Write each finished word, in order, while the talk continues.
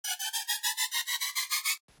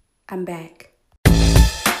I'm back.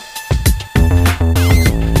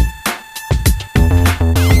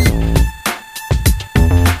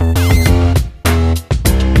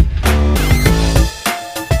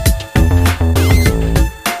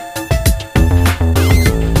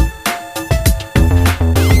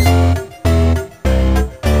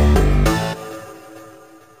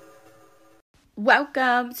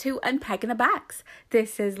 Welcome to Unpacking the Box.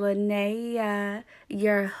 This is Linnea,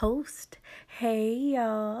 your host. Hey,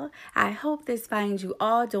 y'all. I hope this finds you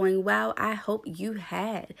all doing well. I hope you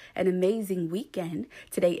had an amazing weekend.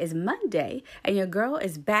 Today is Monday, and your girl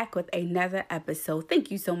is back with another episode.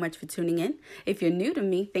 Thank you so much for tuning in. If you're new to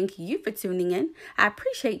me, thank you for tuning in. I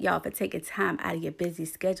appreciate y'all for taking time out of your busy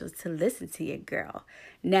schedules to listen to your girl.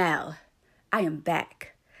 Now, I am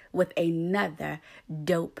back with another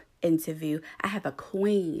dope interview. I have a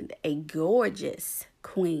queen, a gorgeous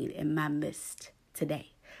queen in my midst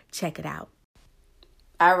today. Check it out.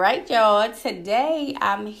 All right, y'all. Today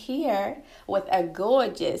I'm here with a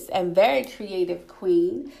gorgeous and very creative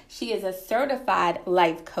queen. She is a certified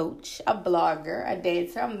life coach, a blogger, a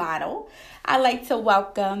dancer, a model. I'd like to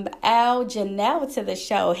welcome Elle, Jenelle to the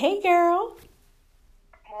show. Hey, girl.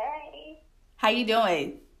 Hey. How you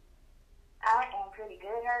doing? I am pretty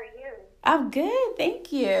good. How are you? I'm good.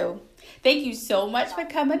 Thank you. Thank you so much for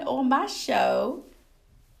coming on my show.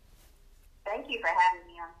 Thank you for having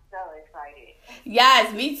me. I'm so excited.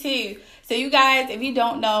 Yes, me too. So you guys, if you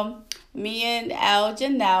don't know, me and Elle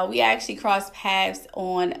Jenelle, we actually crossed paths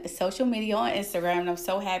on social media on Instagram. And I'm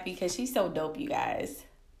so happy because she's so dope, you guys.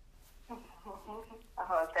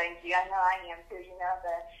 Oh, thank you. I know I am too. You know,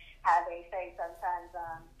 how they say sometimes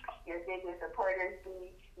your biggest supporters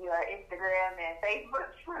be your Instagram and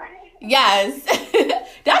Facebook friends. Yes,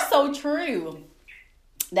 that's so true.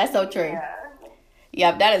 That's so true. Yeah.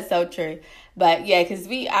 Yep, that is so true. But yeah, because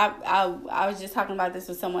I was just talking about this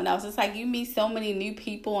with someone else. It's like you meet so many new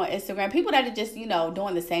people on Instagram, people that are just,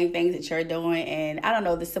 doing the same things that you're doing. And I don't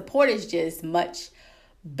know, the support is just much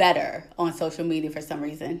better on social media for some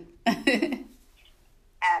reason. Absolutely.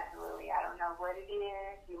 I don't know what it is,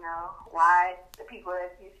 why the people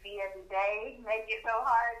that you see every day make it so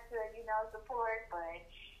hard to, support. But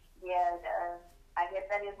yeah, I guess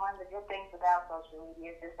that is one of the good things about social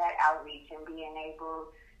media, is just that outreach and being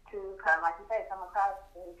able to like you said, come across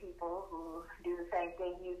people who do the same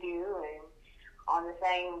thing you do and on the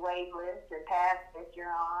same wavelengths and paths that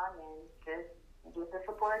you're on, and just get the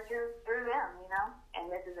support through them,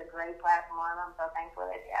 And this is a great platform. I'm so thankful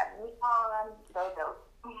that you have me on. So dope.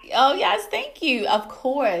 Oh, yes. Thank you. Of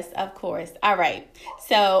course. All right.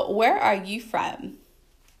 So where are you from?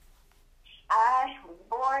 I was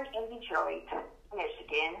born in Detroit,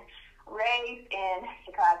 Michigan, raised in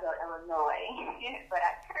Chicago, Illinois, but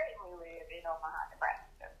I currently live in Omaha,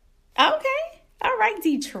 Nebraska. Okay. All right.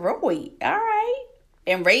 Detroit. All right.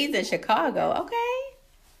 And raised in Chicago. Okay.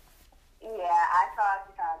 Yeah, I call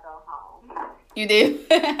Chicago home. You do?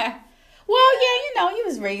 Well, yeah, you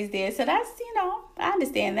was raised there. So that's, I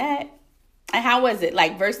understand that. And how was it,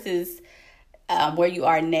 like, versus where you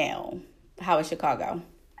are now? How is Chicago?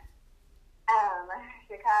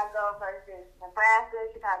 Chicago versus Nebraska.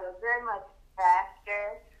 Chicago is very much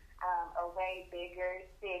faster, a way bigger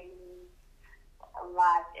city,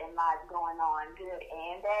 lots and lots going on, good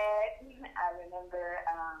and bad. I remember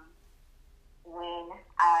when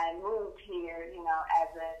I moved here,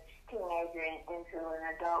 as a teenager and into an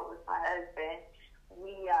adult with my husband,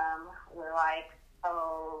 we were like,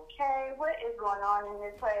 okay, what is going on in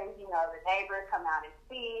this place? The neighbors come out and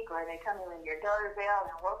speak, or they come in with your doorbell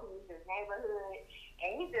and welcome you to the neighborhood.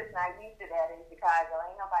 And you're just not used to that in Chicago.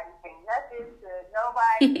 Ain't nobody saying nothing to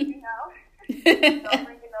nobody, Don't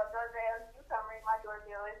ring no doorbells. You come ring my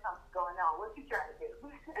doorbell. There's something going on. What you trying to do?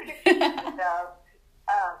 So,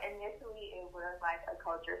 initially it was like a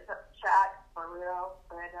culture shock for real.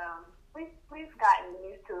 But we've gotten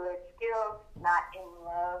used to it. Still not in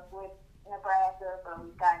love with Nebraska, but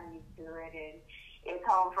we've gotten used to it. And it's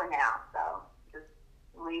home for now. So just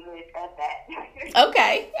leave it at that.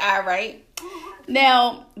 Okay. All right.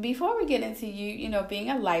 Now, before we get into you, being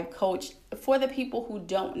a life coach, for the people who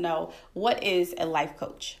don't know, what is a life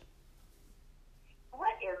coach?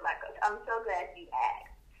 What is life coach? I'm so glad you asked.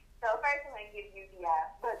 So first I'm going to give you the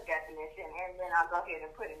book definition, and then I'll go ahead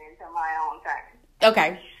and put it into my own terms.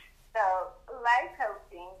 Okay. So life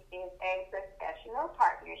coaching is a professional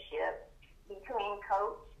partnership between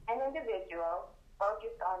coach and individual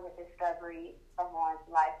focused on the discovery of one's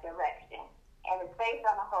life direction. And it's based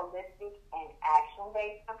on a holistic and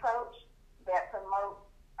action-based approach that promotes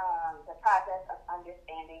the process of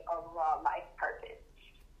understanding overall life purpose.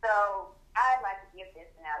 So I like to give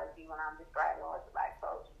this analogy when I'm describing what's a life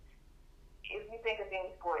coach. if you think of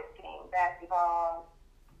any sports team, basketball,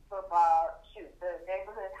 football, shoot, the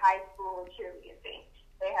neighborhood high school cheerleading team,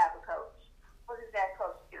 they have a coach. What does that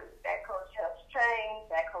coach do? That coach helps train,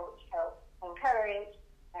 that coach helps encourage,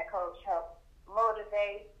 that coach helps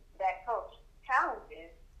motivate, that coach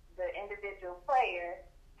challenges the individual player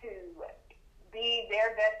to be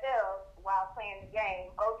their best self while playing the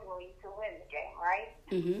game, ultimately to win the game, right?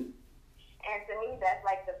 Mm-hmm. And to me, that's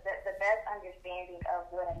like the best understanding of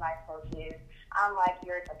what a life coach is. I'm like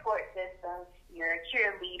your support system, your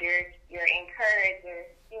cheerleader, your encourager,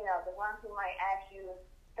 the one who might ask you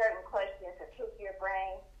certain questions to pick your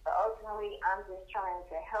brain. But ultimately, I'm just trying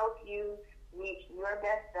to help you reach your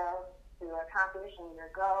best self through accomplishing your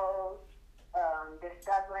goals,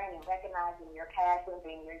 discovering and recognizing your passions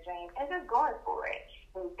and your dreams, and just going for it.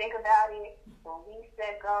 When you think about it, when we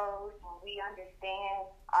set goals, when we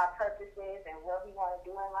understand our purposes and what we want to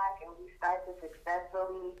do in life, and we start to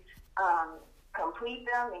successfully complete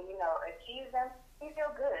them and, achieve them, we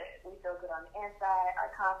feel good. We feel good on the inside.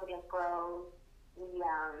 Our confidence grows. We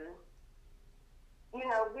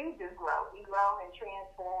just grow. We grow and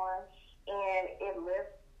transform, and it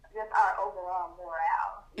lifts just our overall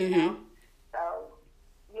morale. Mm-hmm. So,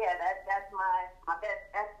 yeah, that's my best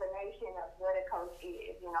explanation of what a coach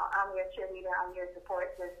is. I'm your cheerleader. I'm your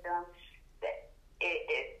support system.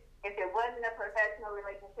 If it wasn't a professional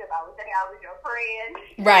relationship, I would say I was your friend.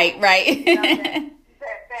 Right.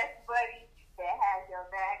 That best buddy that has your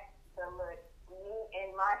back. So look, me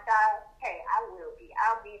and my style, hey,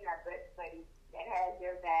 I'll be that best buddy that has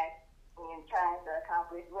your back and trying to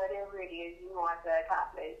accomplish whatever it is you want to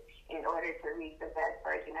accomplish in order to reach the best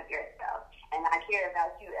version of yourself. And I care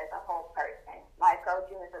about you as a whole person. Life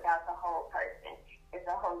coaching is about the whole person. It's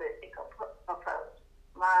a holistic approach.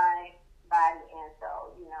 Mind, body, and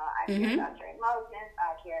soul. I care about your emotions.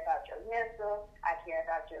 I care about your mental. I care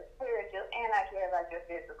about your spiritual. And I care about your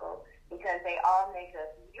physical, because they all make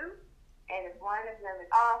up you. And if one of them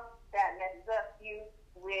is off, that messes up you,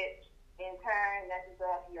 which in turn messes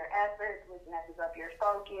up your efforts, which messes up your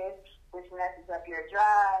focus, which messes up your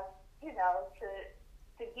drive,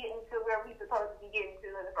 to get into where we're supposed to be getting to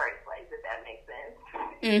in the first place, if that makes sense.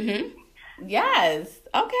 Mm-hmm. Yes.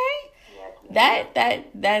 Okay.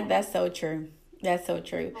 Yes. That's so true. That's so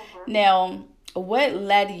true. Mm-hmm. Now, what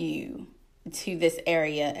led you to this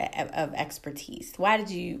area of expertise? Why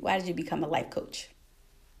did you become a life coach?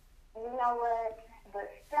 You know what? The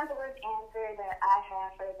simplest answer that I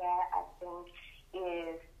have for that, I think,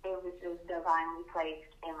 is it was just divinely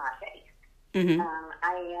placed in my faith. Mm-hmm.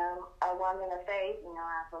 I am a woman of faith.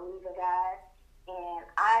 I believe in God, and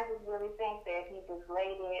I just really think that He just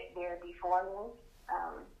laid it there before me.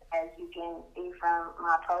 As you can see from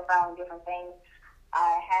my profile and different things,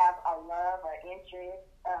 I have a love or interest,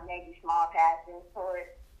 maybe small passions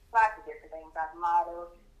towards lots of different things. I've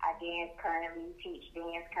modeled, I dance currently, teach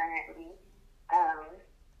dance currently.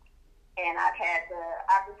 And I've had the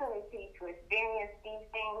opportunity to experience these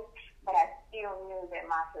things, but I still knew that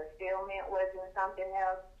my fulfillment was in something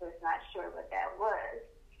else, just not sure what that was.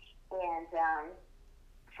 And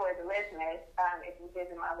for the listeners, if you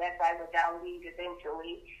visit my website, which I'll leave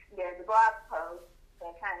eventually, there's a blog post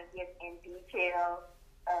that kind of gets in detail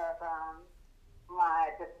of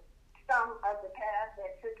some of the path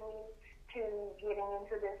that took me to getting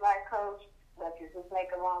into this life coach. But to just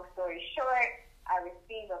make a long story short, I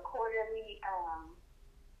receive a quarterly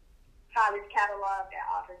college catalog that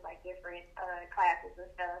offers like different classes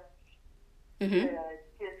and stuff. Mm-hmm. To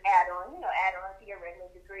just add on to your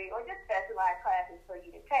regular degree, or just specialized classes for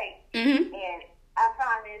you to take. Mm-hmm. And I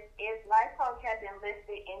promise, if life coach had been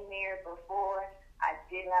listed in there before, I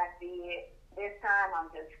did not see it. This time,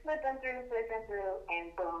 I'm just flipping through,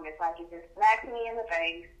 and boom, it's like it just smacks me in the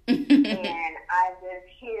face, and I just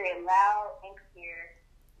hear it loud and clear,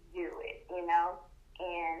 do it,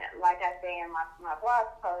 And like I say in my blog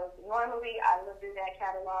post, normally I look through that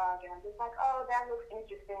catalog and I'm just like, oh, that looks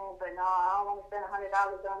interesting, but no, I don't want to spend $100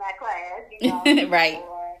 on that class, Right.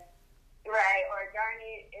 Or darn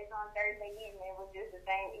it, it's on Thursday evening, which is the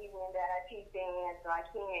same evening that I teach dance, so I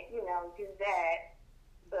can't, do that.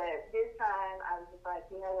 But this time, I was just like,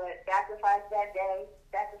 you know what, sacrifice that day,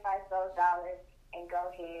 sacrifice those dollars, and go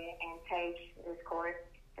ahead and take this course.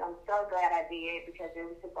 And I'm so glad I did, because it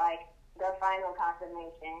was just like the final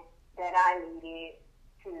confirmation that I needed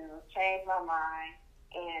to change my mind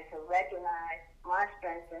and to recognize my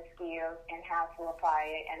strengths and skills and how to apply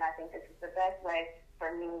it. And I think this is the best way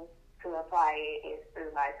for me to apply it is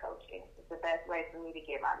through life coaching. It's the best way for me to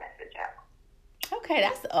get my message out. Okay,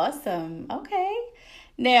 that's awesome. Okay.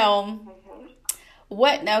 Now,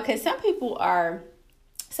 because some people are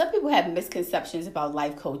some people have misconceptions about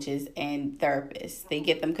life coaches and therapists. They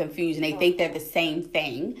get them confused and they think they're the same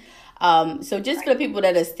thing. So just for the people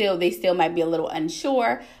that are they still might be a little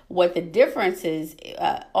unsure what the differences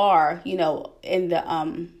are, in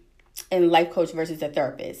the in life coach versus a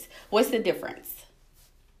therapist. What's the difference?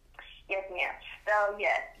 Yes, ma'am. So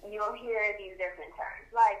yes, you'll hear these different terms: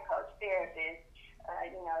 life coach, therapist,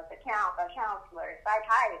 the counselor,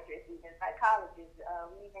 psychiatrist, even psychologist.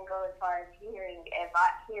 We even go as far as hearing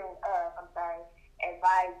advisors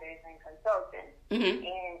and consultants. Mm-hmm.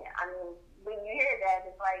 And I mean, when you hear that,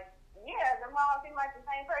 it's like, yeah, they're all pretty much the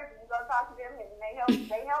same person. You go talk to them and they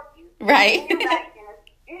help you. Right. And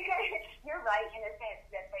you're right in a sense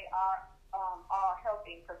that they are all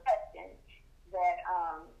helping professions that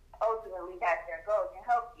ultimately that's their goal, to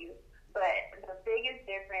help you. But the biggest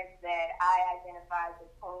difference that I identify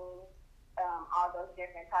between all those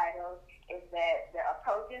different titles is that the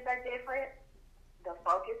approaches are different, the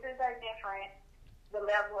focuses are different, the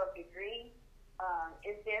level of degree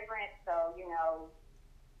is different. So,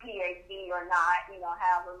 PhD or not,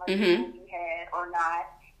 however much mm-hmm. you had or not,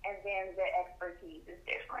 and then the expertise is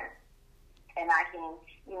different. And I can,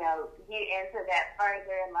 get into that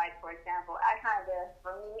further. And like, for example, I kind of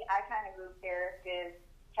group therapists,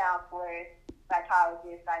 counselors,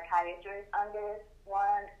 psychologists, psychiatrists under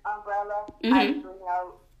one umbrella. Mm-hmm.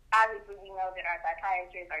 Obviously, we know that our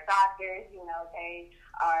psychiatrists are doctors.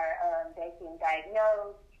 They can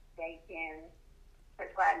diagnose, they can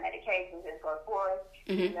prescribe medications and so forth.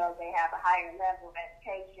 Mm-hmm. They have a higher level of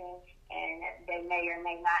education, and they may or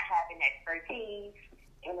may not have an expertise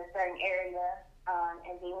in a certain area.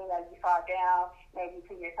 And then, you fall down maybe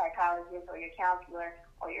to your psychologist or your counselor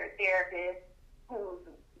or your therapist, whose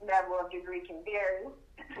level of degree can vary.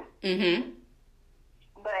 Mm-hmm.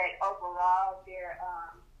 But overall, their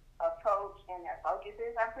approach and their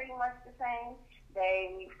focuses are pretty much the same.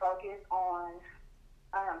 They focus on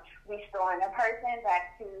restoring a person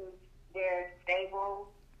back to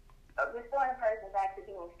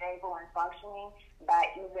being stable and functioning by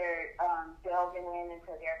either delving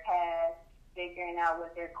into their past, figuring out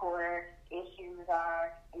what their core issues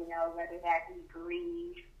are, whether that be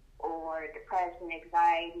grief or depression,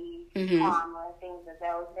 anxiety, mm-hmm. trauma, things of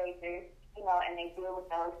those natures, and they deal with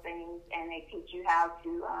those things and they teach you how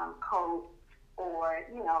to cope or,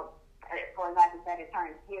 for lack of better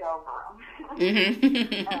terms, get over them.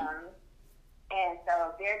 Mm-hmm. And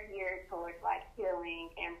so they're geared towards like healing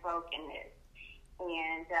and brokenness.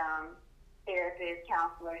 And therapists,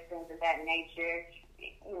 counselors, things of that nature,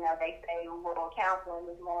 they say, well, counseling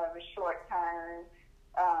is more of a short-term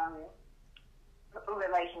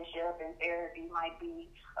relationship, and therapy might be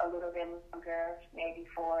a little bit longer, maybe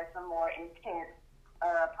for some more intense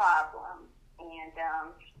problems. And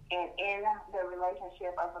in the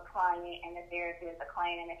relationship of a client and a therapist, a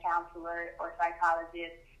client and a counselor or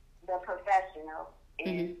psychologist, the professional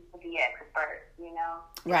is mm-hmm. the expert,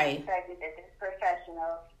 Right. It's expected that this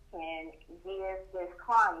professional can give this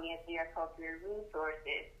client the appropriate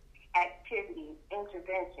resources, activities,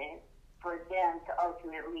 interventions for them to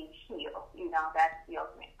ultimately heal. That's the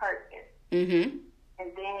ultimate purpose. Mm-hmm.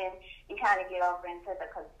 And then you kind of get over into the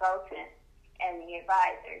consultant and the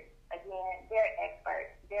advisors. Again, they're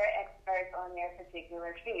experts. They're experts on their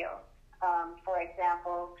particular field. For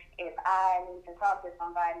example, if I need to talk to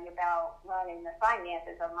somebody about running the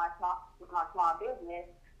finances of my small business,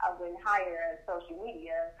 I wouldn't hire a social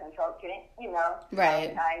media consultant, Right. I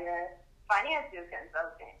would hire a financial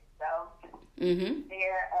consultant. So mm-hmm.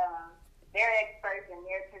 They're experts in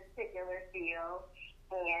their particular field,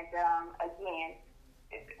 and again,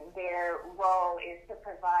 their role is to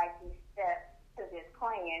provide these steps to this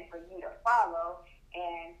plan for you to follow,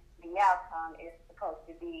 and the outcome is supposed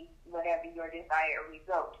to be whatever your desired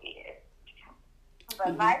result is.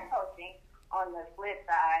 But mm-hmm. life coaching, on the flip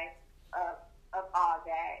side of all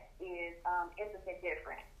that, is a bit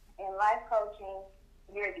different. In life coaching,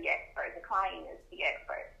 you're the expert. The client is the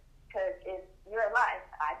expert. Because it's your life.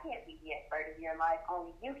 I can't be the expert of your life.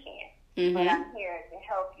 Only you can. Mm-hmm. But I'm here to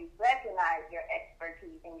help you recognize your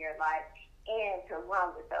expertise in your life and to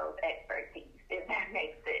run with those expertise, if that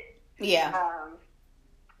makes sense. Yeah.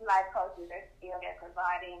 Life coaches are skilled at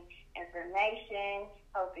providing information,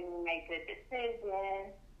 helping you make good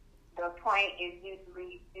decisions. The point is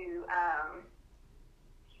usually to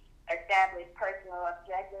establish personal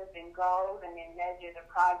objectives and goals and then measure the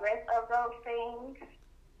progress of those things.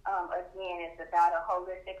 Again, it's about a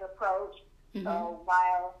holistic approach. Mm-hmm. So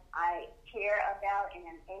while I care about and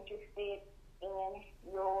am interested in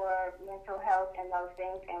your mental health and those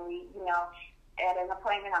things, and we, at an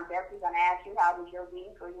appointment, I'm definitely going to ask you how was your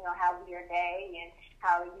week, or, how was your day, and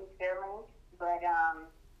how are you feeling. But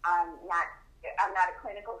I'm not a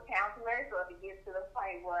clinical counselor, so if it gets to the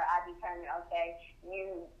point where I determine, okay,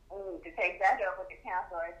 you need to take that up with a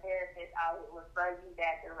counselor or a therapist, I would refer you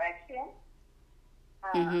that direction.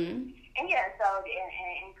 And yeah, so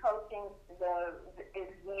and coaching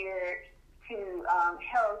is geared to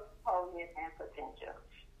health, wholeness, and potential.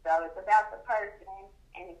 So it's about the person,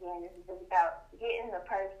 and again, this is about getting the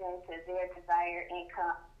person to their desired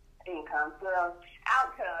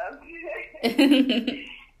outcome.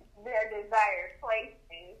 Their desired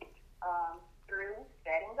places through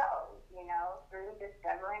setting goals, through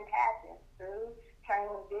discovering passions, through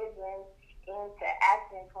turning visions into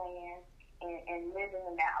action plans and living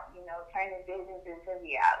them out, turning visions into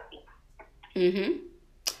reality.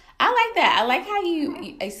 I like that. I like how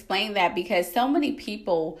you explain that, because so many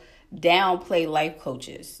people downplay life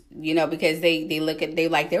coaches, because they look at, they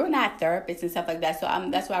were not therapists and stuff like that. So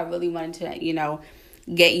that's why I really wanted to,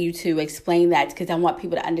 get you to explain that, because I want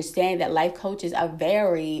people to understand that life coaches are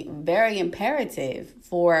very, very imperative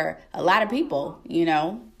for a lot of people,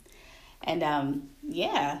 and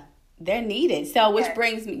they're needed. So which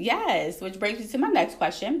brings me to my next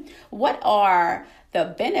question. What are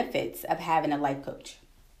the benefits of having a life coach?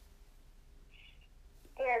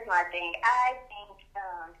 Here's my thing. I think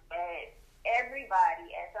that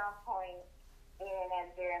everybody at some point in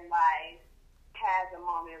their life has a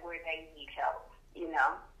moment where they need help. You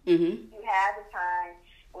have a time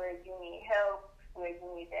where you need help, where you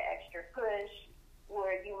need the extra push,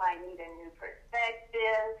 where you might need a new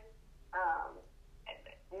perspective,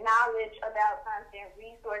 knowledge about something,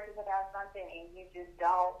 resources about something, and you just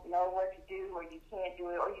don't know what to do, or you can't do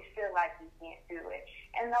it, or you feel like you can't do it.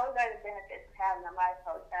 And those are the benefits of having a life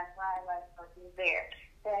coach. That's why a life coach is there,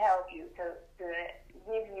 to help you, to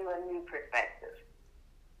give you a new perspective,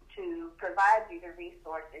 to provide you the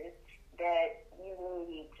resources that you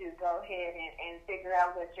need to go ahead and figure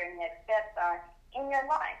out what your next steps are in your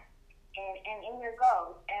life and in your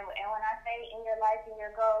goals. And when I say in your life and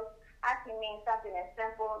your goals, I can mean something as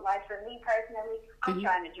simple, like for me personally, I'm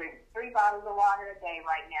trying to drink 3 bottles of water a day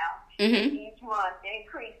right now. Each month,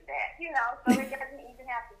 increase that, so it doesn't even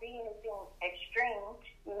have to be anything extreme,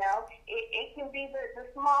 it can be the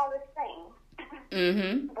smallest thing.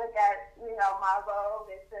 But that's, my role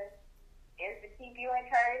is to keep you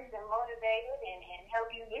encouraged and motivated and help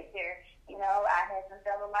you get there. I had some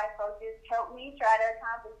fellow life coaches help me try to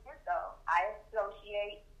accomplish this goal. I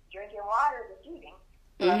associate drinking water with eating.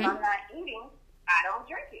 So if I'm not eating, I don't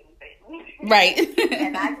drink anything. Right.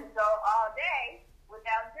 And I can go all day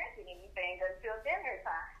without drinking anything until dinner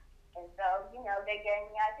time. And so, they gave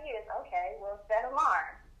me ideas. Okay, well, set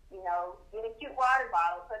alarm. Get a cute water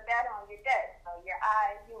bottle, put that on your desk. So your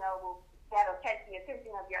eyes, that'll catch the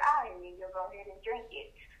attention of your eye, and then you'll go ahead and drink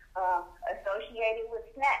it. Associated with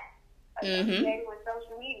snacks. Associated with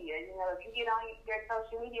social media. If you get on your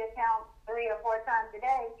social media account 3 or 4 times a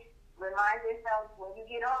day, remind yourself when you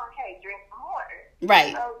get on, hey, drink some water.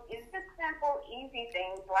 Right. So it's just simple, easy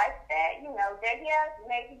things like that, that,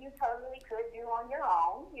 maybe you totally could do on your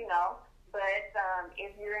own, but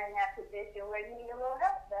if you're in that position where you need a little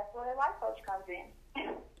help, that's where a life coach comes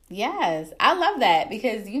in. Yes, I love that,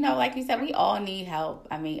 because, like you said, we all need help.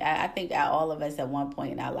 I mean, I think all of us at one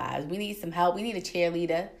point in our lives, we need some help. We need a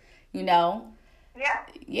cheerleader, Yeah.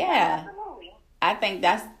 Yeah. Absolutely. I think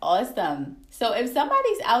that's awesome. So if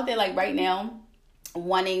somebody's out there, like right now,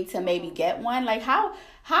 wanting to maybe get one, like how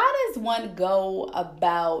do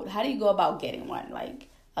you go about getting one, like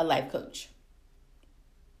a life coach?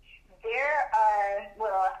 There are,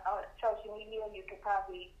 on social media, you could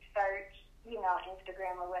probably search,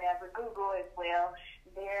 Instagram or whatever, Google as well.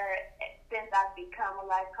 Since I've become a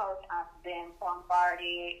life coach, I've been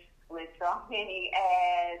bombarded with so many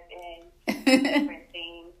ads and different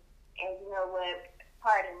things. And you know what?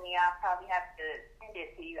 Pardon me, I'll probably have to send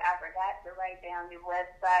it to you. I forgot to write down the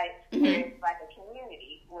website where it's like a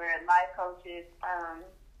community where life coaches,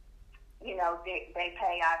 they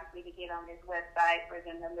pay obviously to get on this website for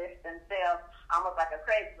them to list themselves, almost like a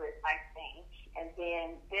Craigslist type thing. And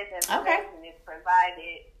then this information is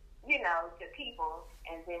provided, to people,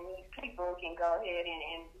 and then these people can go ahead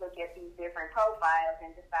and look at these different profiles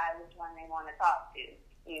and decide which one they want to talk to,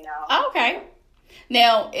 Okay.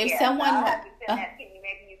 Now, if someone... I'll have to send that to you.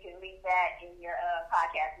 Maybe you can leave that in your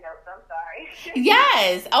podcast notes. I'm sorry.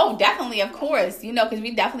 Yes. Oh, definitely. Of course. Because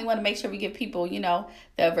we definitely want to make sure we give people,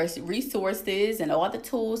 the resources and all the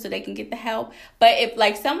tools so they can get the help. But if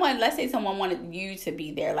let's say someone wanted you to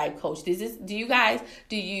be their life coach, do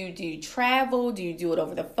you travel? Do you do it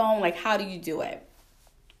over the phone? Like, how do you do it?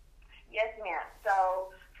 Yes, ma'am.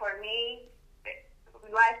 So for me,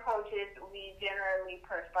 life coaches, we generally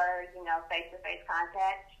prefer, face-to-face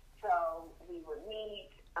contact. So we would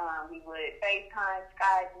meet, we would FaceTime,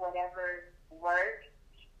 Skype, whatever worked.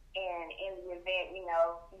 And in the event, you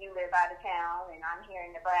live out of town and I'm here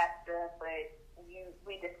in Nebraska, but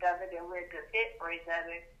we discovered that we're a good fit for each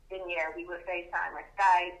other, then yeah, we would FaceTime or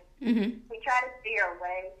Skype. Mm-hmm. We try to steer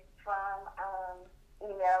away from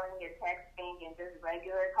emailing and texting and just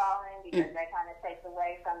regular calling because that kind of takes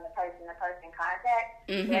away from the person-to-person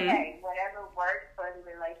contact. Mm-hmm. But hey, whatever works for the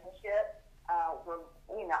relationship, I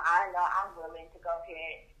know I'm willing to go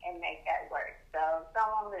ahead and make that work. So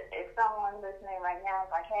if someone listening right now is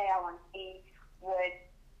like, hey, I want to see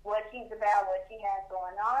what she's about, what she has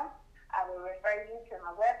going on, I will refer you to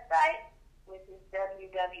my website, which is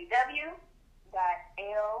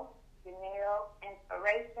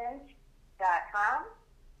www.JenelleInspirations.com,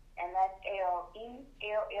 and that's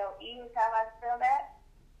L-E-L-L-E is how I spell that.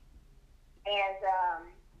 And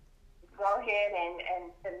go ahead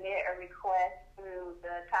and submit a request through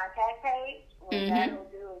the contact page. What that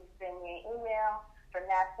will do is send me an email. From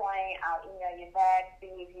that point, I'll email you back,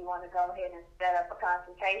 see if you want to go ahead and set up a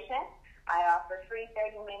consultation. I offer free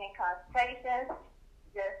 30-minute consultations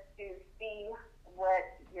just to see what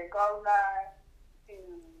your goals are, to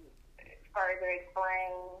further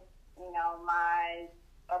explain, my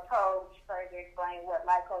approach, further explain what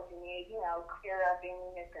life coaching is, clear up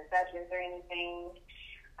any misconceptions or anything.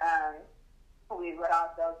 We would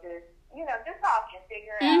also just talk and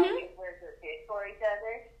figure out if we're a good fit for each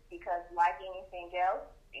other, because like anything else,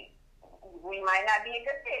 we might not be a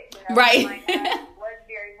good fit. Right. We might not work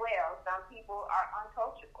very well. Some people are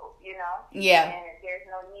uncoachable, Yeah. And there's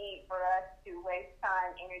no need for us to waste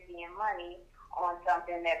time, energy, and money on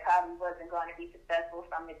something that probably wasn't going to be successful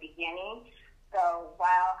from the beginning. So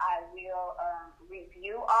while I will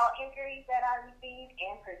review all inquiries that I receive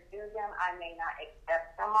and pursue them, I may not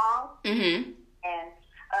accept them all. Mm-hmm. And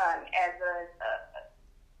as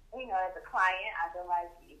a client, I feel like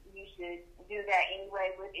you should do that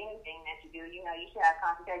anyway with anything that you do. You should have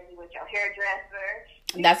consultation with your hairdresser.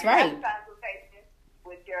 That's right. Consultation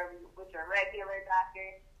with your regular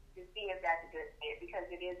doctor to see if that's a good fit, because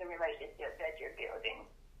it is a relationship that you're building.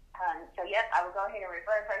 So, yes, I will go ahead and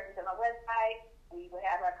refer a person to my website. We would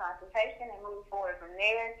have our consultation and move forward from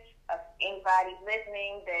there. Anybody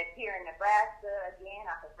listening that's here in Nebraska, again,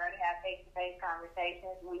 I prefer to have face-to-face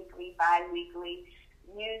conversations weekly, bi-weekly,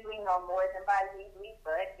 usually no more than bi-weekly,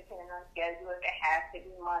 but depending on schedule, if it has to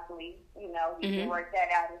be monthly, we can work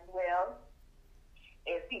that out as well.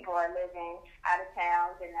 If people are living out of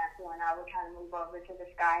town, then that's when I would kind of move over to the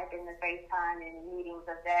Skype and the FaceTime and meetings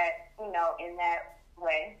of that, in that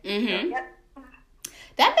way. Mm-hmm. So, yep.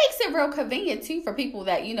 That makes it real convenient, too, for people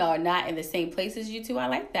that, are not in the same place as you two. I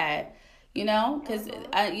like that, because,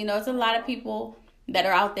 it's a lot of people that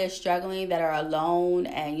are out there struggling, that are alone,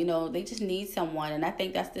 and, they just need someone. And I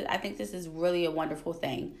think this is really a wonderful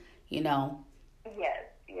thing, Yes,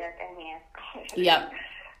 amen. Yep.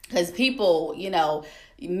 Because people,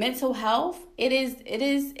 mental health, it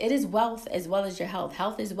is wealth as well as your health.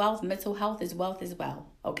 Health is wealth. Mental health is wealth as well.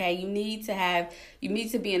 Okay. You need to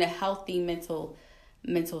be in a healthy mental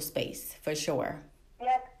space for sure.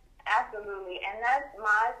 Yes, absolutely. And that's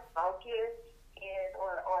my focus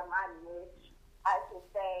or my niche, I should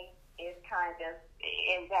say, is kind of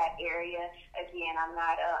in that area. Again, I'm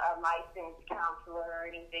not a licensed counselor or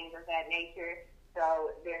anything of that nature.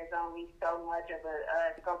 So there's only so much of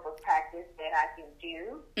a scope of practice that I can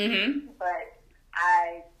do. Mm-hmm. But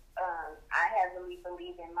I heavily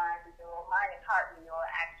believe in mind renewal, mind and heart renewal,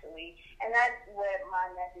 actually. And that's what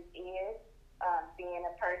my message is. Being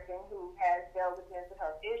a person who has dealt with mental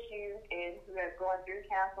health issues and who is going through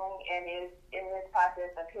counseling and is in this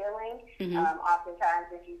process of healing. Mm-hmm.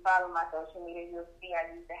 Oftentimes, if you follow my social media, you'll see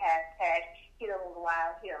I use the hashtag healing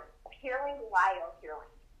while healing. Healing while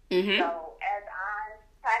healing. Mm-hmm. So as I'm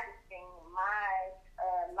practicing my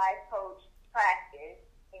life coach practice,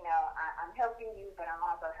 I'm helping you, but I'm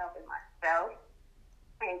also helping myself.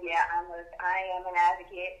 And yeah, I am an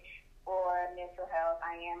advocate for mental health.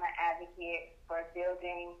 I am an advocate for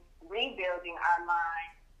rebuilding our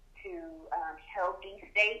minds to healthy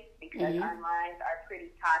states, because our minds are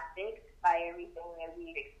pretty toxic by everything that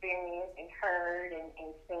we've experienced and heard and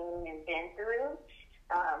seen and been through.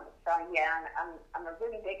 So yeah, I'm a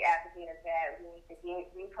really big advocate of that. We need to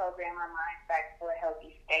reprogram our minds back to a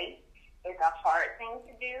healthy state. It's a hard thing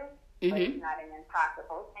to do, but it's not an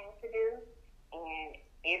impossible thing to do. And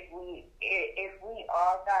if we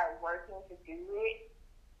all start working to do it,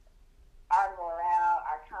 our morale,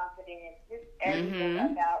 our confidence, just everything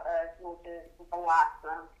about us will just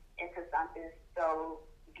blossom into something so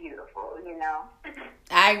beautiful, you know.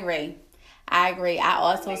 I agree. I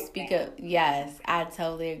also speak of, yes, I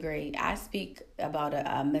totally agree. I speak about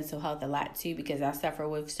mental health a lot too because I suffer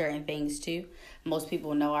with certain things too. Most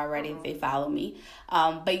people know already if they follow me.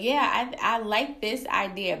 But yeah, I like this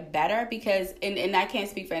idea better because, and I can't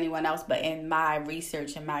speak for anyone else, but in my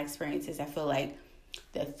research and my experiences, I feel like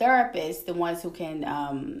the therapists, the ones who can,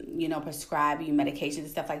 prescribe you medications and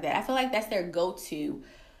stuff like that, I feel like that's their go-to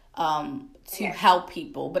to help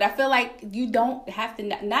people. But I feel like you don't have to,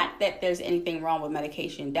 not that there's anything wrong with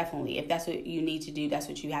medication, definitely. If that's what you need to do, that's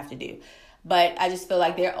what you have to do. But I just feel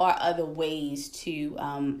like there are other ways to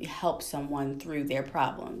help someone through their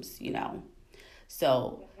problems,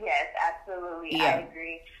 So. Yes, absolutely. Yeah. I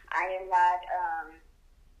agree. I am not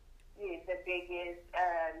the biggest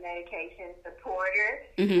medication supporter.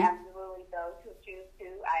 Mm-hmm. Absolutely, those who choose to,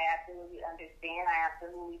 I absolutely understand. I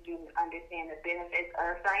absolutely do understand the benefits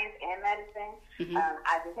of science and medicine. Mm-hmm.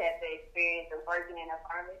 I just had the experience of working in a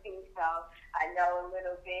pharmacy, so I know a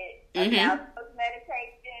little bit Mm-hmm. about those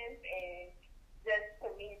medications. And just to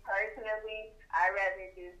me personally, I'd rather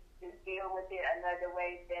just deal with it another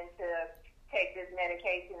way than to take this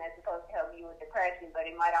medication that's supposed to help you with depression, but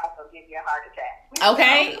it might also give you a heart attack.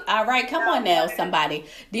 Okay, all right, come on now, somebody.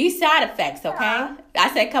 These side effects, okay?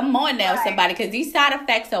 I said, come on now, somebody, because these side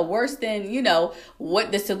effects are worse than,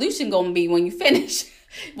 what the solution going to be when you finish.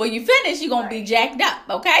 When you finish, you're going to be jacked up,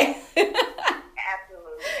 okay?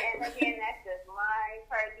 Absolutely. And again, that's just my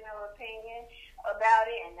personal opinion about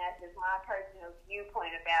it, and that's just my personal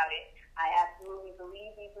viewpoint about it. I absolutely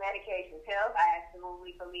believe these medications help. I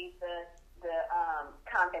absolutely believe the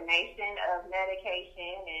combination of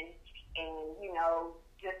medication and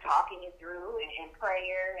just talking it through and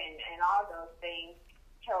prayer and all those things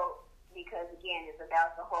help because, again, it's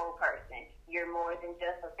about the whole person. You're more than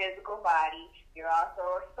just a physical body. You're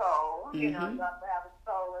also a soul. Mm-hmm. You also have a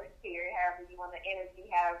soul or spirit, however you want the energy,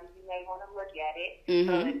 however you may want to look at it. Mm-hmm.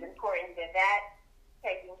 So it's important that that's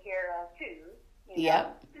taken care of, too.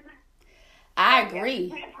 Yep. I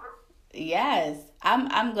agree. Yes.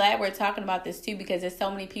 I'm glad we're talking about this too because there's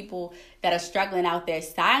so many people that are struggling out there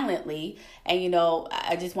silently and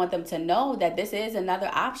I just want them to know that this is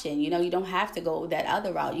another option. You don't have to go that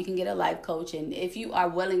other route. You can get a life coach, and if you are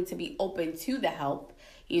willing to be open to the help,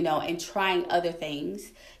 and trying other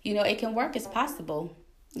things, it can work. It's possible.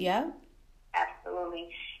 Yeah.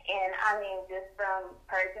 Absolutely. And I mean, just from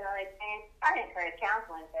personal experience, I encourage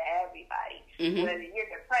counseling to everybody, mm-hmm. whether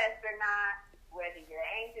you're depressed or not, whether you're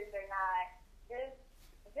anxious or not,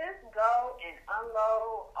 just go and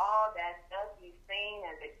unload all that stuff you've seen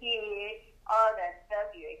as a kid, all that stuff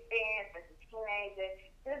you experienced as a teenager.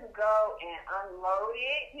 Just go and unload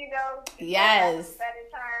it, Yes. Better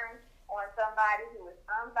terms on somebody who is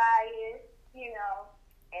unbiased,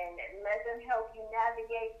 and let them help you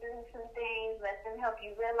navigate through some things, let them help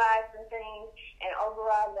you realize some things, and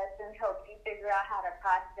overall let them help you figure out how to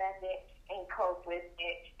process it and cope with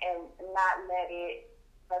it and not let it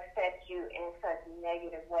affect you in such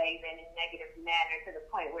negative ways and in negative manner to the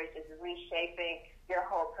point where it's just reshaping your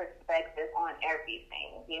whole perspective on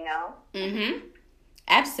everything, Mm-hmm.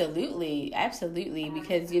 Absolutely.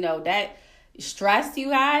 Because, that stress, you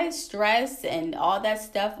guys, stress and all that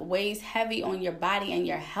stuff weighs heavy on your body and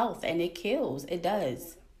your health, and it kills. It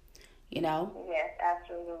does. Yes,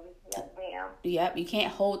 absolutely. Yes, ma'am. Yep, you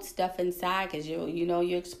can't hold stuff inside because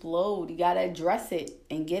you explode. You gotta address it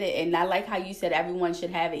and get it. And I like how you said everyone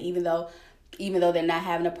should have it, even though they're not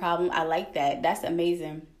having a problem. I like that. That's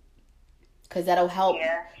amazing because that'll help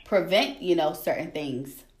prevent certain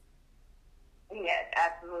things. Yes,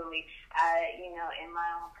 absolutely. In my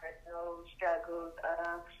own personal struggles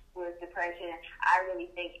with depression, I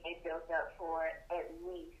really think it built up for at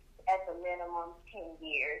the minimum 10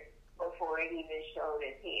 years before it even showed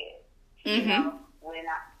its head. Mm-hmm.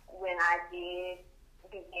 When I did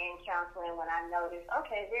begin counseling, when I noticed,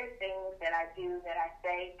 okay, there's things that I do, that I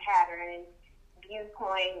say, patterns,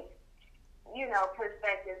 viewpoints,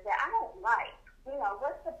 perspectives that I don't like.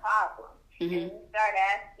 What's the problem? Mm-hmm. And you start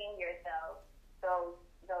asking yourself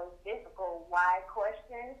those difficult why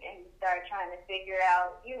questions, and you start trying to figure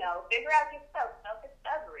out yourself,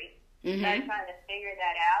 self-discovery. Mm-hmm. Start trying to figure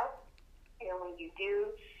that out. And when you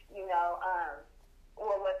do,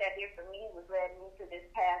 what that did for me was led me to this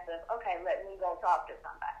path of, okay, let me go talk to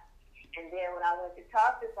somebody. And then when I went to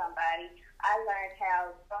talk to somebody, I learned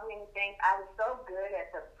how so many things, I was so good at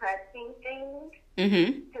suppressing things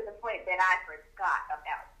mm-hmm. to the point that I forgot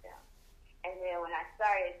about them. And then when I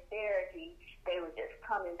started therapy, they were just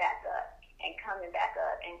coming back up and coming back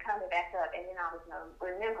up and and coming back up, and then I was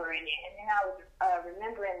remembering it, and then I was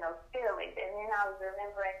remembering those feelings, and then I was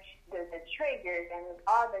remembering the triggers and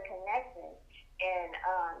all the connections. And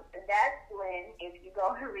that's when, if you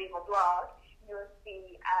go and read my blog, you'll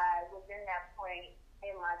see I was in that point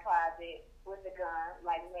in my closet with a gun,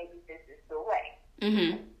 like maybe this is the way.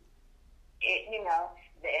 Mm-hmm.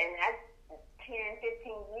 And that's 10,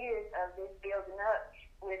 15 years of this building up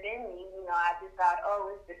within me. I just thought,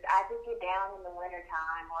 it's just, I just get down in the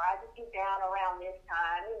wintertime, or I just get down around this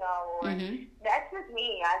time, or that's just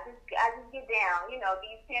me. I just get down,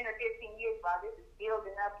 these 10 or 15 years while this is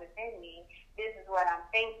building up within me, this is what I'm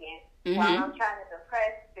thinking. While I'm trying to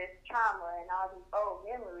suppress this trauma and all these old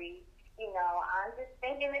memories, I'm just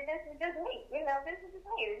thinking that this is just me. This is just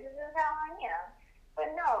me. This is just how I am.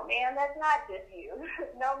 But no, ma'am, that's not just you.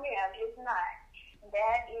 No, ma'am, it's not.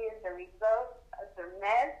 That is the result of the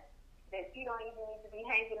mess that you don't even need to be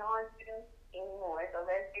hanging on to anymore. So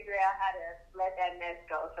let's figure out how to let that mess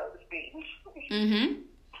go, so to speak.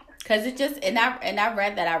 Because it just, and I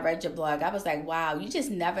read your blog. I was like, wow, you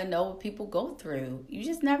just never know what people go through. You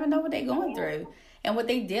just never know what they're going through and what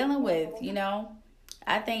they're dealing with,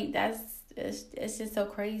 I think it's just so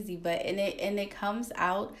crazy. But and it comes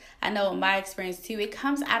out, I know in my experience too, it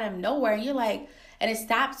comes out of nowhere, and you're like, and it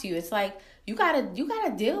stops you. It's like you gotta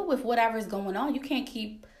deal with whatever's going on. You can't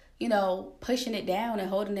keep pushing it down and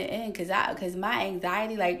holding it in, because my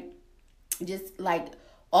anxiety, like, just like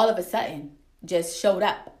all of a sudden just showed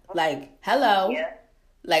up, like, hello,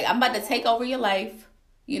 like I'm about to take over your life,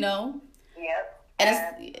 and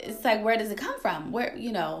it's like, where does it come from? Where,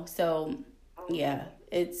 so yeah,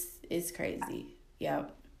 it's crazy.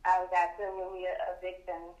 Yep. I was absolutely a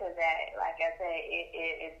victim to that. Like I said,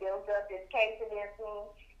 it built up this case against me,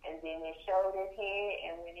 and then it showed its head,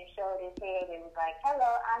 and when it showed its head, it was like, hello,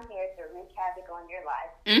 I'm here to wreak havoc on your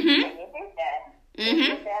life. And it did that. It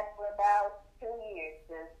did that for about 2 years,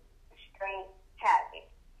 just straight havoc.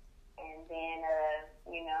 And then,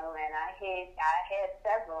 and I had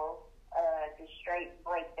several just straight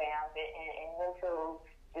breakdowns and mental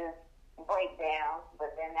just breakdowns,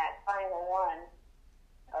 but then that final one,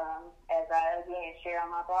 as I again share on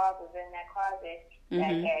my blog, was in that closet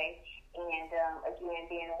that day. And again,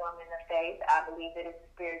 being a woman of faith, I believe that it's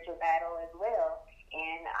a spiritual battle as well.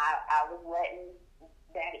 And I was letting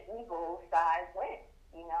that evil side win.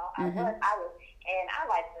 I was, and I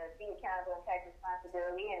like to be accountable and take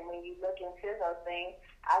responsibility. And when you look into those things,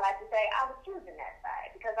 I like to say I was choosing that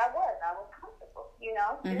side because I was comfortable.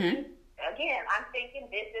 Again, I'm thinking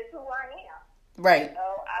this is who I am. Right. So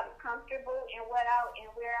I was comfortable in where I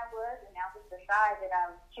was, and that was the side that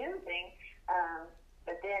I was choosing.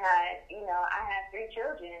 But then I have 3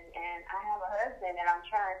 children, and I have a husband that I'm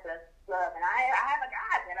trying to love, and I have a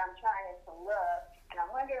God that I'm trying to love, and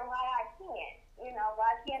I'm wondering why I can't.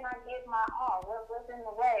 Why can't I give my all? What's in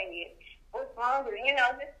the way? What's wrong with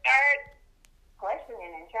just start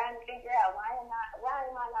questioning and trying to figure out why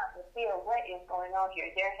am I not fulfilled? What is going on here?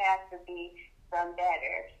 There has to be some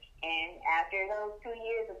better. And after those 2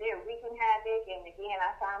 years of their wreaking havoc, and again,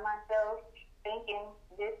 I found myself thinking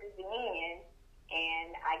this is the end.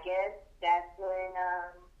 And I guess that's when,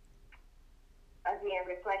 again,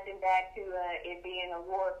 reflecting back to it being a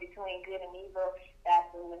war between good and evil, that's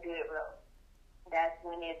when the good rose. That's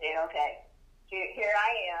when it said, okay, here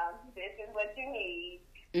I am. This is what you need.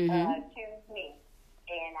 Choose me.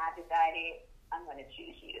 And I decided I'm going to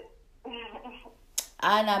choose you.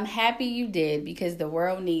 And I'm happy you did, because the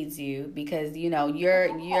world needs you, because, you're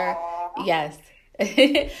yes.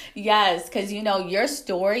 Yes, because, your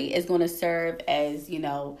story is going to serve as,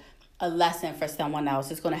 a lesson for someone else.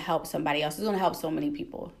 It's going to help somebody else. It's going to help so many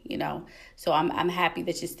people, So I'm happy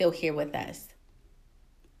that you're still here with us.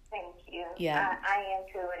 Thank you. Yeah. I am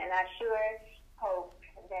too, and I sure hope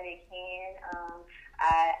that it can.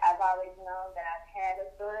 I've always known that I've had a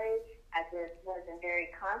story. I just wasn't very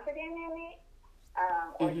confident in it,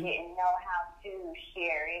 or didn't know how to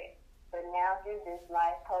share it. But now through this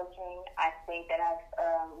life coaching, I think that I'm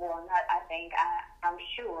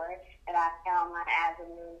sure that I found my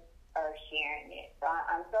avenue of sharing it. So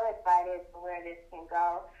I'm so excited for where this can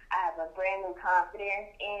go. I have a brand new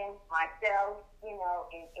confidence in myself, and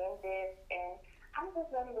in this, and I'm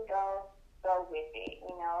just ready to go with it,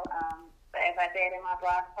 But as I said in my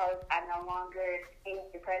blog post, I no longer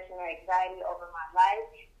experience depression or anxiety over my life.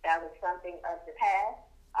 That was something of the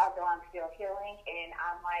past. Although I'm still healing, and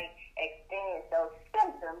I might experience those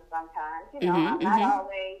symptoms sometimes. I'm not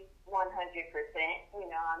always 100%.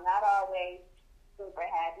 I'm not always super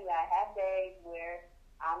happy. I have days where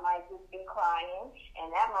I might just be crying, and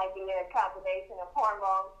that might be a combination of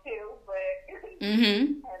hormones too. But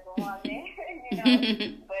as a woman,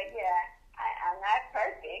 But yeah, I'm not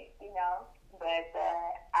perfect, but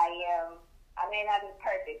I am. I may not be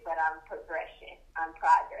perfect, but I'm progression. I'm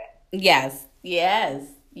progress. Yes,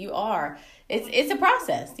 you are. It's a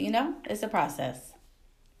process, It's a process.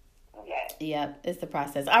 Yes. Yep, it's the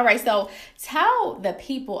process. All right, so tell the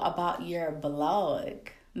people about your blog,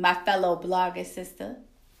 my fellow blogger sister.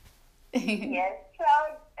 Yes, so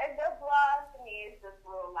the blog to me is just a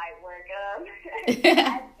little light work.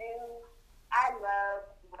 I love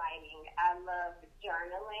writing. I love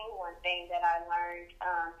journaling. One thing that I learned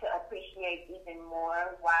to appreciate even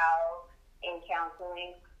more while in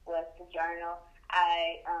counseling was to journal.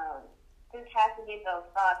 I just have to get those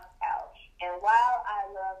thoughts out. And while I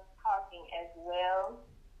love talking as well,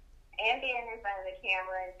 and being in front of the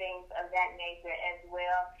camera and things of that nature as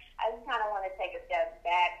well, I just kind of want to take a step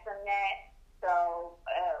back from that. So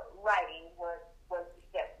writing was the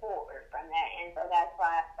step forward from that. And so that's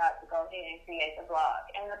why I thought to go ahead and create the blog.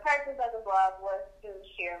 And the purpose of the blog was to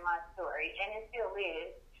share my story, and it still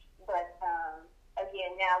is. But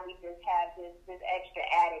again, now we just have this extra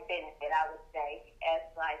added benefit, I would say, as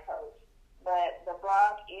life coach. But the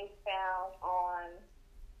blog is found on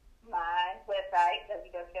my website,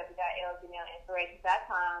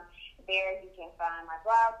 www.ellenjanelleinspirations.com. There you can find my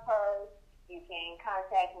blog posts. You can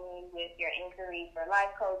contact me with your inquiries for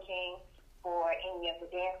life coaching, for any of the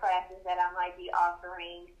dance classes that I might be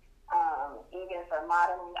offering, even for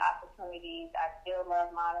modeling opportunities. I still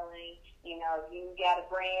love modeling. If you got a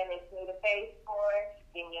brand that you need a face for,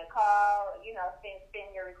 give me a call.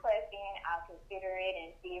 Send your request in. I'll consider it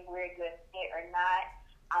and see if we're a good fit or not.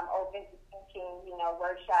 I'm open to teaching,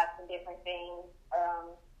 workshops and different things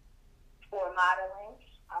for modeling.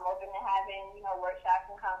 I'm open to having, workshops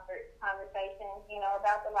and conversations,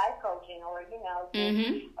 about the life coaching or, a day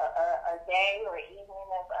or evening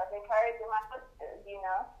of encouraging my sisters,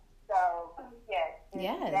 So, yes,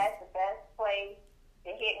 that's the best place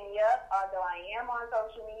to hit me up. Although I am on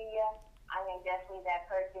social media, I am definitely that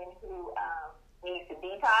person who needs to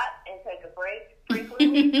detox and take a break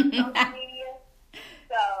frequently from social media.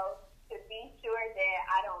 So, to be sure that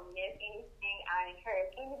I don't miss anything, I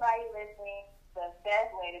encourage anybody listening, the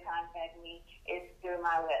best way to contact me is through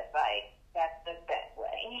my website. That's the best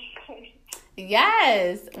way.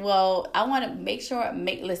 Yes. Well, I want to make sure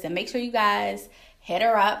you guys hit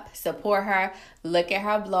her up, support her, look at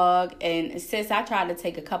her blog. And sis, I tried to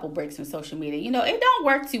take a couple breaks from social media. It don't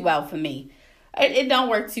work too well for me. It don't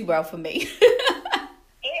work too well for me.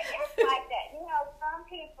 It's like that. Some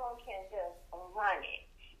people can just run it.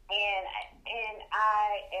 And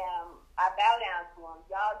I bow down to them.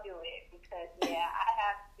 Y'all do it because, I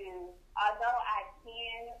have to, although I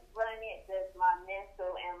can run it, just my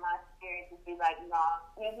mental and my spirit just be like, no,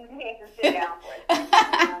 you need to sit down for a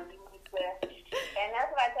second. You need to, and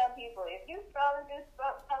that's what I tell people. If you scrolling through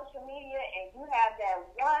social media and you have that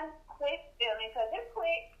one quick feeling, because it's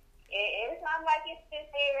quick, it's not like it sits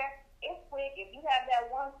there, it's quick. If you have that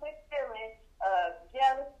one quick feeling of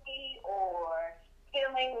jealousy or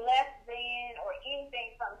feeling less than or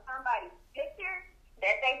anything from somebody's picture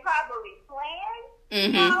that they probably planned,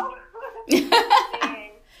 then,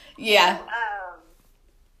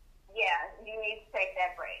 you need to take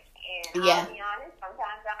that break. And I'll be honest,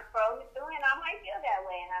 sometimes I'm scrolling through and I might feel that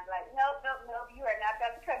way, and I'm like, nope, you are not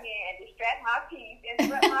about to come in and distract my peace,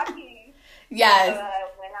 interrupt my peace. Yes.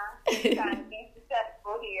 When I'm trying to be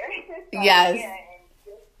successful here. Yes. Yeah, and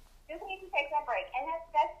just need to take that break, and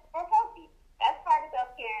that's healthy. That's part of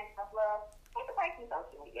self-care and self-love. Take a break from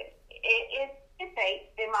social media. It's safe,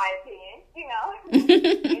 in my opinion.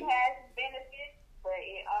 It has benefits, but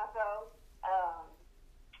it also,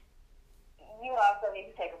 you also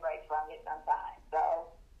need to take a break from it sometimes.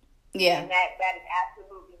 So, and that is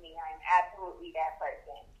absolutely me. I am absolutely that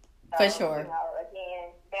person. So, for sure.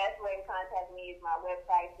 Again, best way to contact me is my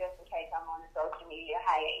website, just in case I'm on the social media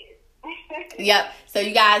hiatus. Yep. So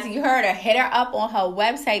you guys, you heard her. Hit her up on her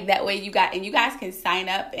website. That way you guys can sign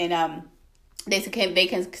up and they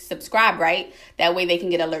can subscribe, right? That way they can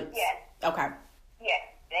get alerts. Yes. Okay. Yes,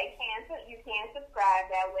 they can. You can subscribe.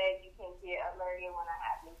 That way you can get alerted when I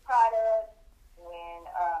have new products, when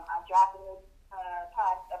I drop a new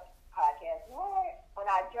podcast. When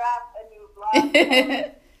I drop a new blog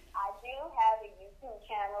post. I do have a YouTube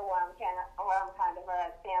channel where I'm kind of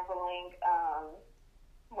sampling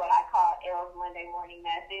what I call Elle's Monday Morning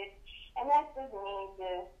Message, and that's just me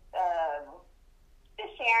just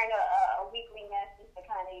sharing a weekly message to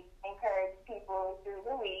kind of encourage people through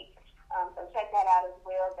the week. So check that out as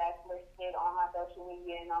well. That's listed on my social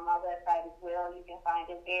media and on my website as well. You can find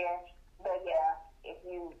it there. But if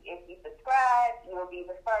you subscribe, you'll be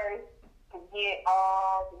the first to get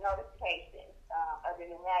all the notifications. other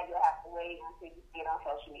than that, you'll have to wait until you see it on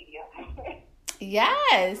social media.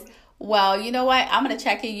 Yes. Well, you know what? I'm going to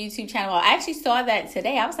check your YouTube channel. I actually saw that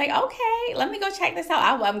today. I was like, okay, let me go check this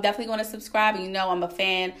out. I'm definitely going to subscribe. You know, I'm a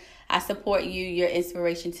fan. I support you. You're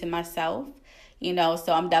inspiration to myself. You know,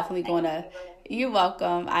 so I'm definitely going to, you're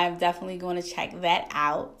welcome. I'm definitely going to check that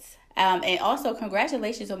out. And also,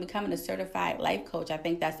 congratulations on becoming a certified life coach. I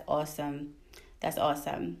think that's awesome. That's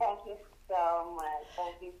awesome. Thank you so much.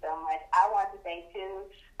 Thank you so much. I want to say, too,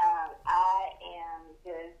 I am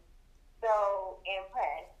just so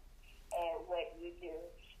impressed at what you do.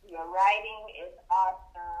 Your writing is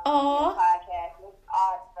awesome. Aww. Your podcast is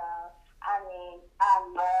awesome. I mean, I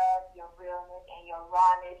love your realness and your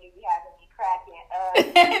rawness. You be having me cracking up.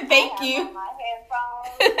 Thank you. I have on my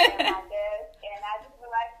headphones and my desk, and I just be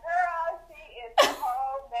like, girl, she is a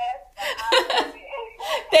whole mess. I love it.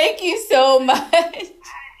 Thank you so much.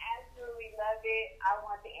 I absolutely love it. I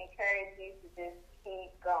want to encourage you to just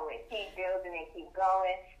keep going, keep building and keep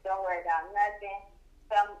going. Don't worry about nothing.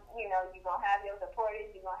 You're going to have your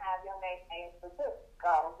supporters, you're going to have your naysayers, but just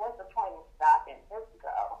go. What's the point of stopping? Just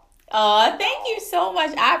go. Oh, thank you so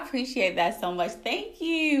much. I appreciate that so much. Thank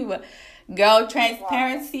you. Girl,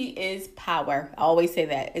 transparency is power. I always say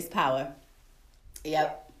that. It's power.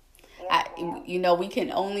 Yep. We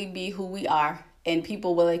can only be who we are, and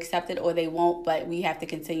people will accept it or they won't, but we have to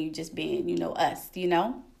continue just being, us,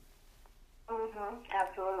 Mm-hmm.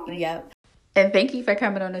 Absolutely. Yep. And thank you for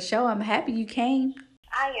coming on the show. I'm happy you came.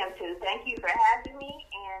 I am too. Thank you for having me,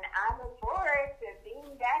 and I look forward to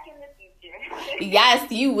being back in the future.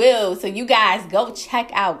 Yes, you will. So you guys go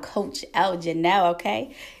check out Coach Elle Jenelle,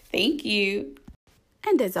 okay? Thank you.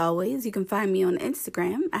 And as always, you can find me on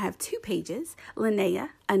Instagram. I have 2 pages,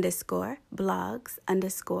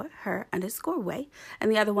 Linnea_blogs_her_way.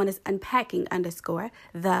 And the other one is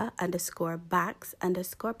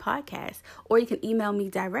unpacking_the_box_podcast. Or you can email me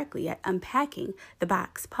directly at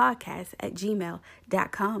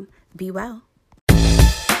unpackingtheboxpodcast@gmail.com. Be well.